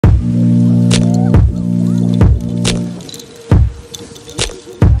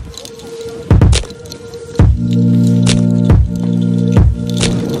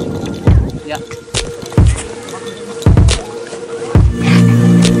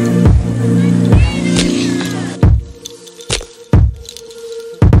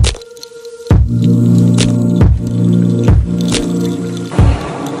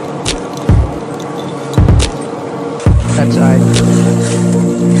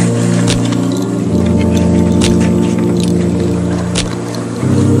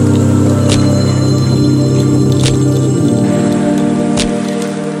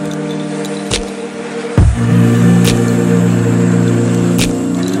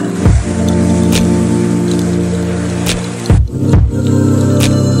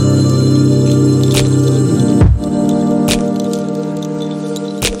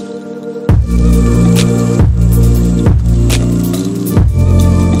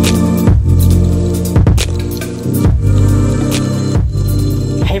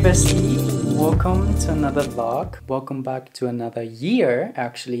Welcome to another vlog. Welcome back to another year,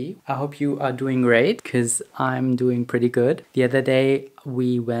 actually. I hope you are doing great, because I'm doing pretty good. The other day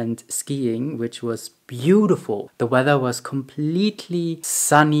we went skiing, which was beautiful. The weather was completely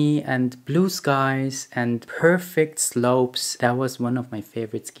sunny and blue skies and perfect slopes. That was one of my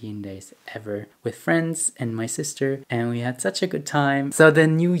favorite skiing days ever, with friends and my sister, and we had such a good time. So the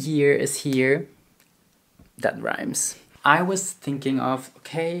new year is here. That rhymes. I was thinking of,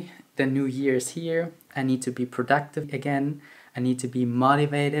 okay, the new year is here. I need to be productive again. I need to be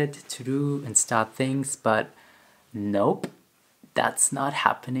motivated to do and start things, but nope, that's not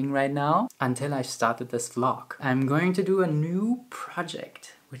happening right now until I started this vlog. I'm going to do a new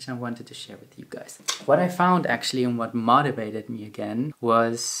project, which I wanted to share with you guys. What I found actually and what motivated me again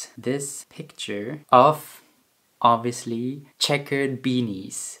was this picture of, obviously, checkered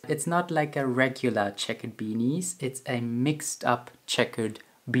beanies. It's not like a regular checkered beanies, it's a mixed up checkered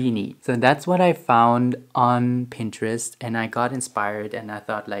beanie. So that's what I found on Pinterest, and I got inspired and I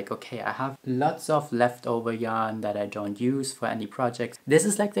thought like, okay, I have lots of leftover yarn that I don't use for any projects. This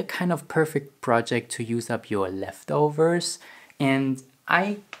is like the kind of perfect project to use up your leftovers. And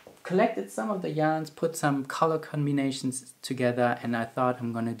I collected some of the yarns, put some color combinations together, and I thought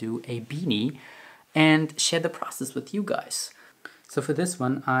I'm gonna do a beanie and share the process with you guys. So for this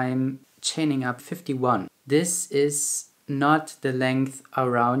one, I'm chaining up 51. This is not the length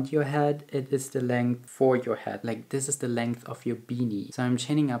around your head, it is the length for your head. Like, this is the length of your beanie. So I'm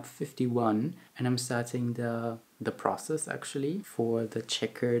chaining up 51 and I'm starting the process actually for the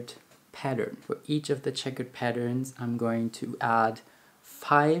checkered pattern. For each of the checkered patterns, I'm going to add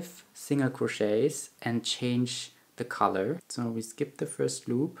 5 single crochets and change the color. So we skip the first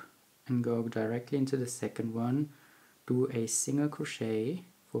loop and go directly into the second one, do a single crochet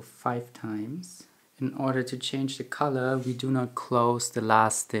for 5 times. In order to change the color, we do not close the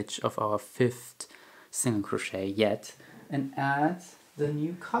last stitch of our 5th single crochet yet, and add the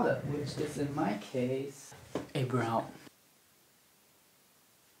new color, which is in my case a brown.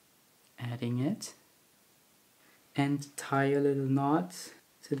 Adding it and tie a little knot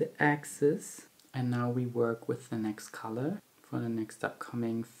to the axis, and now we work with the next color. For the next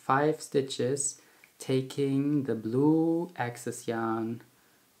upcoming 5 stitches, taking the blue axis yarn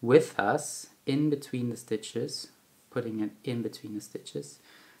with us in between the stitches, putting it in between the stitches.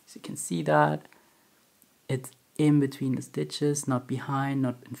 So you can see that it's in between the stitches, not behind,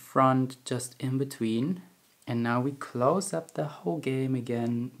 not in front, just in between. And now we close up the whole game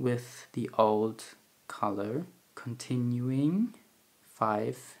again with the old color, continuing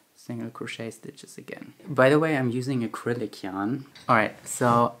 5 single crochet stitches again. By the way, I'm using acrylic yarn. Alright,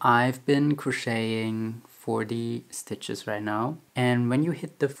 so I've been crocheting 40 stitches right now, and when you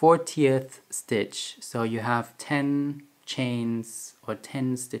hit the 40th stitch, so you have 10 chains or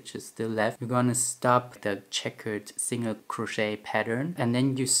 10 stitches still left, you're gonna stop the checkered single crochet pattern, and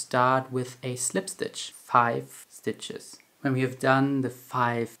then you start with a slip stitch, 5 stitches. When we have done the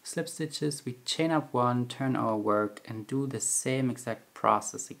 5 slip stitches, we chain up 1, turn our work, and do the same exact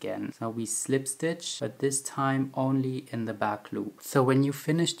process again. So we slip stitch, but this time only in the back loop. So when you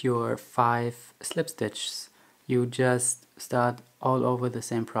finished your 5 slip stitches, you just start all over the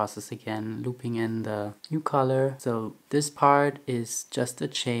same process again, looping in the new color. So this part is just a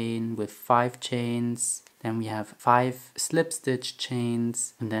chain with 5 chains. Then we have 5 slip stitch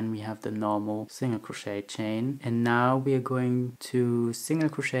chains, and then we have the normal single crochet chain. And now we are going to single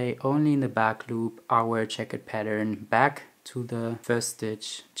crochet only in the back loop our checkered pattern back to the first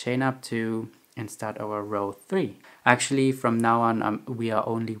stitch, chain up 2, and start our row 3. Actually, from now on, we are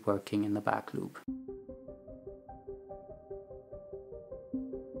only working in the back loop.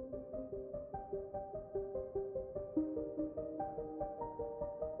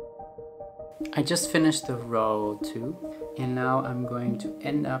 I just finished the row 2, and now I'm going to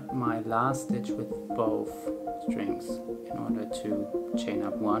end up my last stitch with both strings in order to chain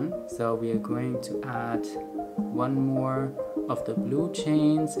up 1. So we are going to add 1 more of the blue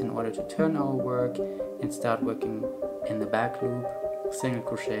chains in order to turn our work and start working in the back loop, single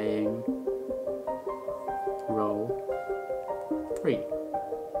crocheting row 3.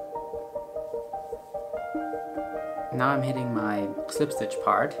 Now I'm hitting my slip stitch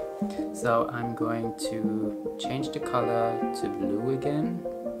part, so I'm going to change the color to blue again,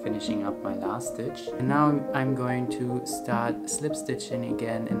 finishing up my last stitch. And now I'm going to start slip stitching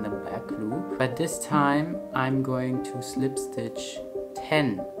again in the back loop, but this time I'm going to slip stitch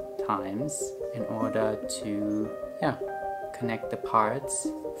 10 times in order to connect the parts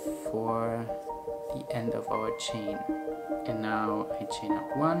for the end of our chain. And now I chain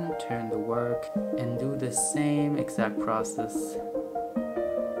up 1, turn the work, and do the same exact process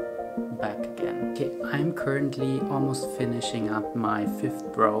back again. I'm currently almost finishing up my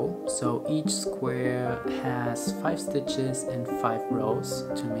 5th row. So each square has 5 stitches and 5 rows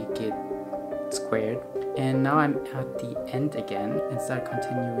to make it squared. And now I'm at the end again and start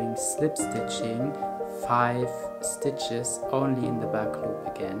continuing slip stitching 5 stitches only in the back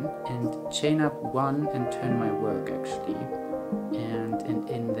loop again, and chain up 1 and turn my work actually. And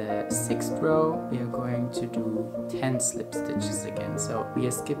in the 6th row we are going to do 10 slip stitches again. So we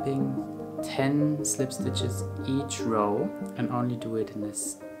are skipping 10 slip stitches each row and only do it in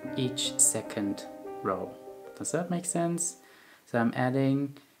each second row. Does that make sense? So I'm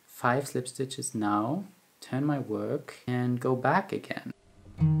adding 5 slip stitches now, turn my work and go back again.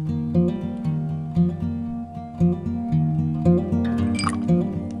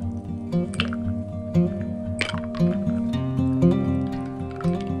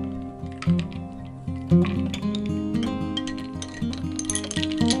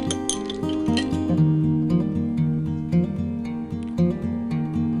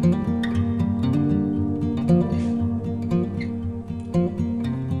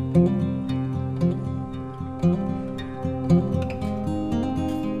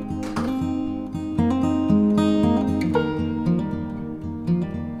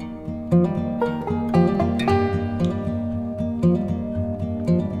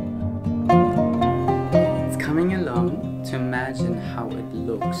 How it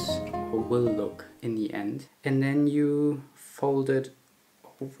looks or will look in the end, and then you fold it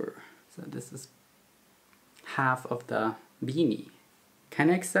over. So this is half of the beanie. Kind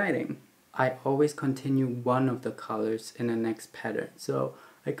of exciting. I always continue one of the colors in the next pattern. So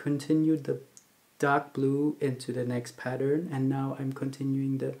I continued the dark blue into the next pattern, and now I'm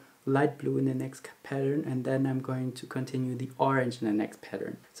continuing the light blue in the next pattern, and then I'm going to continue the orange in the next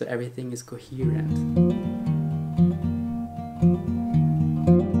pattern. So everything is coherent.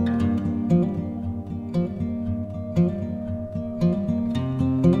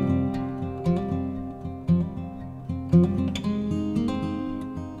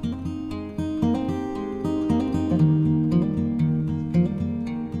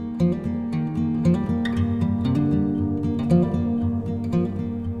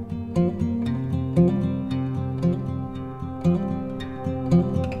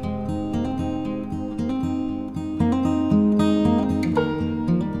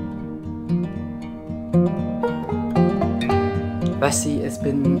 But see, it's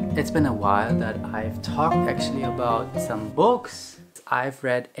been a while that I've talked actually about some books. I've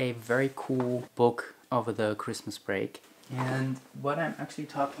read a very cool book over the Christmas break, and what I'm actually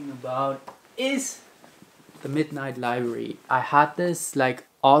talking about is The Midnight Library. I had this like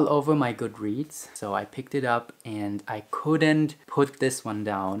all over my Goodreads, so I picked it up and I couldn't put this one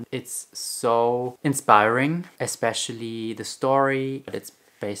down. It's so inspiring, especially the story. It's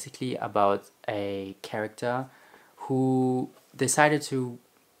basically about a character who decided to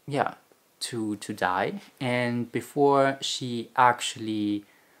die, and before she actually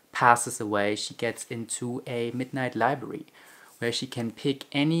passes away, she gets into a midnight library where she can pick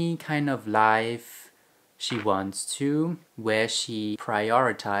any kind of life she wants to, where she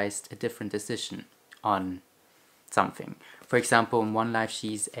prioritized a different decision on something. For example, in one life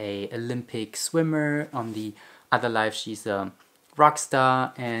she's a Olympic swimmer, on the other life she's a rock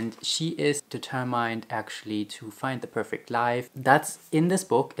star, and she is determined actually to find the perfect life. That's in this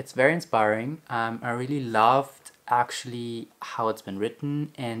book. It's very inspiring. I really loved actually how it's been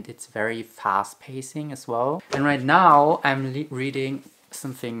written, and it's very fast pacing as well. And right now I'm reading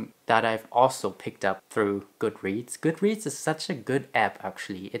something that I've also picked up through Goodreads. Goodreads is such a good app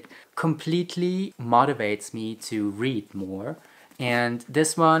actually. It completely motivates me to read more, and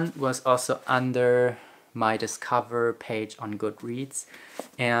this one was also under my Discover page on Goodreads,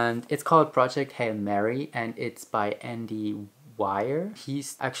 and it's called Project Hail Mary, and it's by Andy Weir.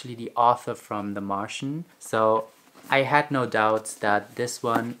 He's actually the author from The Martian, so I had no doubts that this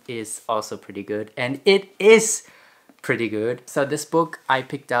one is also pretty good, and it is pretty good. So this book I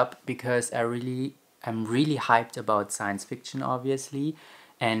picked up because I'm really hyped about science fiction, obviously,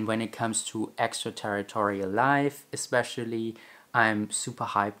 and when it comes to extraterritorial life especially, I'm super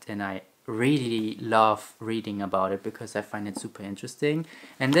hyped, and I really love reading about it because I find it super interesting.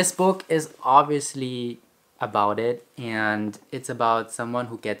 And this book is obviously about it, and it's about someone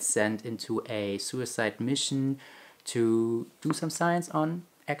who gets sent into a suicide mission to do some science on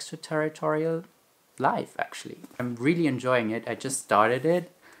extraterritorial life actually. I'm really enjoying it. I just started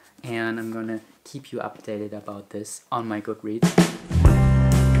it, and I'm gonna keep you updated about this on my Goodreads.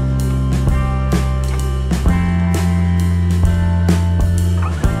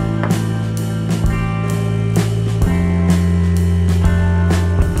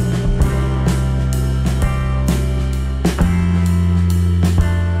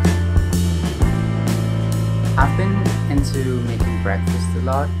 breakfast a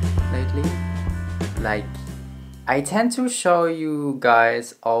lot lately. Like, I tend to show you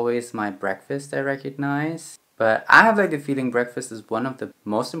guys always my breakfast I recognize. But I have like the feeling breakfast is one of the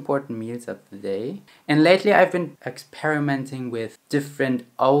most important meals of the day. And lately I've been experimenting with different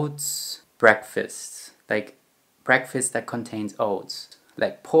oats breakfasts. Like breakfast that contains oats.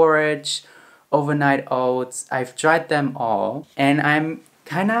 Like porridge, overnight oats. I've tried them all. And I'm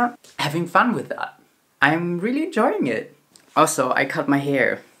kind of having fun with that. I'm really enjoying it. Also, I cut my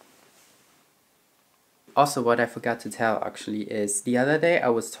hair. Also, what I forgot to tell actually is the other day I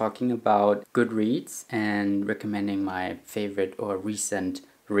was talking about Goodreads and recommending my favorite or recent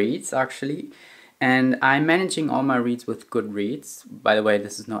reads actually. And I'm managing all my reads with Goodreads. By the way,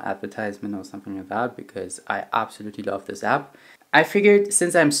 this is no advertisement or something like that because I absolutely love this app. I figured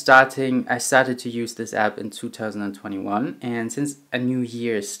since I started to use this app in 2021, and since a new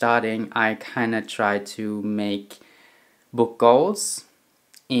year is starting, I kind of try to make book goals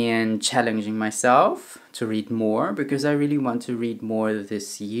and challenging myself to read more because I really want to read more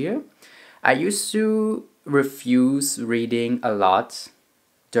this year. I used to refuse reading a lot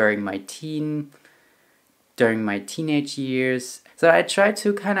during my teenage years. So I try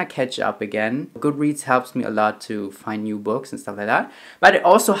to kind of catch up again. Goodreads helps me a lot to find new books and stuff like that. But it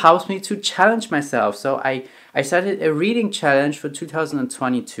also helps me to challenge myself. So I started a reading challenge for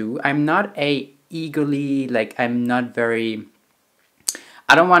 2022. I'm not I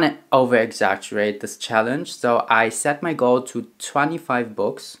don't want to over-exaggerate this challenge. So I set my goal to 25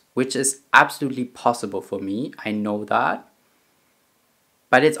 books, which is absolutely possible for me. I know that.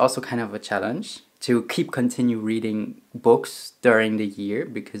 But it's also kind of a challenge to continue reading books during the year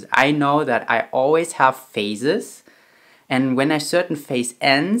because I know that I always have phases, and when a certain phase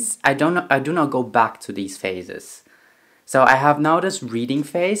ends, I do not go back to these phases. So I have now this reading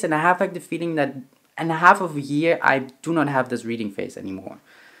phase, and I have like the feeling that in a half of a year I do not have this reading phase anymore.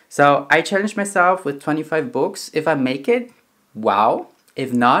 So I challenge myself with 25 books. If I make it, wow.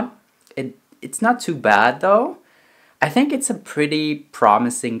 If not, it's not too bad though. I think it's a pretty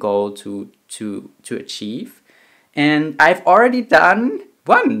promising goal to achieve. And I've already done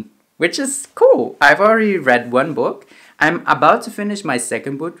one, which is cool. I've already read one book. I'm about to finish my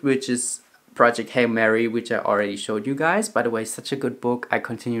second book, which is Project Hail Mary, which I already showed you guys. By the way, such a good book. I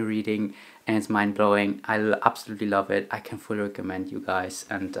continue reading and it's mind-blowing. I absolutely love it. I can fully recommend you guys.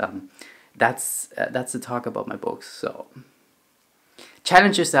 And that's the talk about my books. So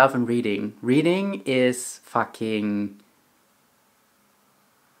challenge yourself in reading. Reading is fucking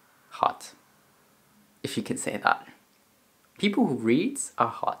hot, if you can say that. People who read are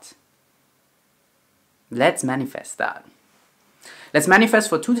hot. Let's manifest that. Let's manifest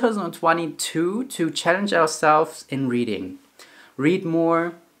for 2022 to challenge ourselves in reading. Read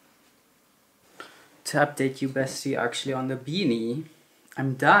more. To update you, bestie, actually on the beanie,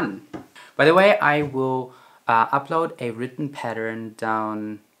 I'm done. By the way, I will upload a written pattern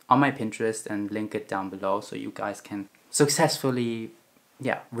down on my Pinterest and link it down below so you guys can successfully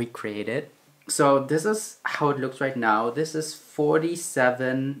recreate it. So this is how it looks right now. This is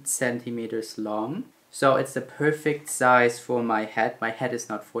 47 centimeters long. So it's the perfect size for my head. My head is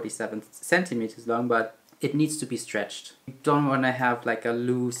not 47 centimeters long, but it needs to be stretched. We don't want to have like a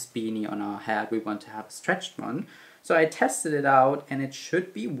loose beanie on our head. We want to have a stretched one. So I tested it out and it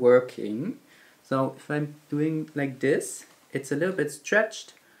should be working. So if I'm doing like this, it's a little bit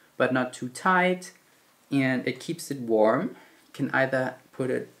stretched, but not too tight. And it keeps it warm. You can either put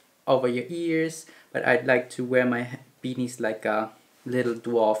it over your ears, but I'd like to wear my beanies like a little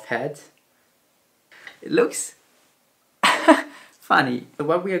dwarf head. It looks funny. So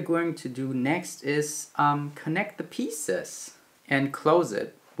what we are going to do next is connect the pieces and close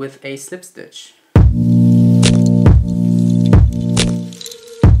it with a slip stitch.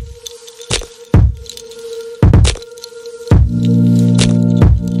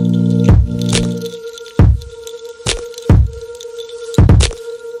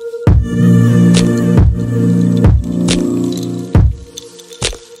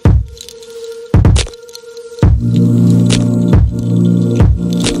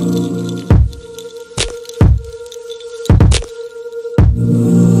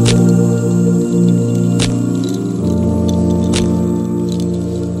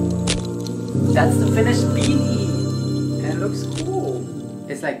 That's the finished beanie, and it looks cool.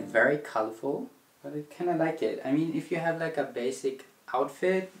 It's like very colorful, but I kind of like it. I mean, if you have like a basic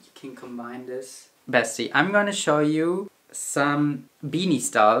outfit, you can combine this. Bestie, I'm gonna show you some beanie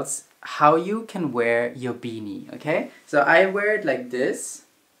styles, how you can wear your beanie, okay? So I wear it like this.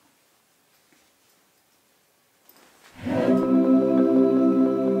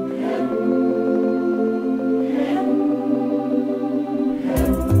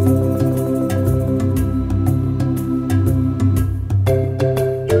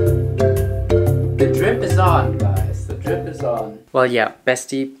 Well, yeah,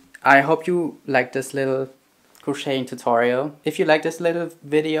 bestie, I hope you like this little crocheting tutorial. If you like this little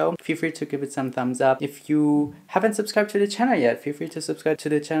video, feel free to give it some thumbs up. If you haven't subscribed to the channel yet, feel free to subscribe to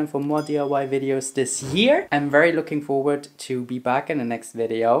the channel for more DIY videos this year. I'm very looking forward to be back in the next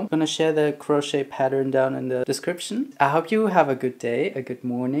video. I'm gonna share the crochet pattern down in the description. I hope you have a good day, a good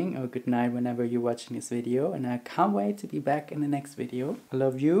morning, or a good night whenever you're watching this video, and I can't wait to be back in the next video. I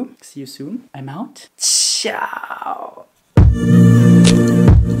love you. See you soon. I'm out. Ciao.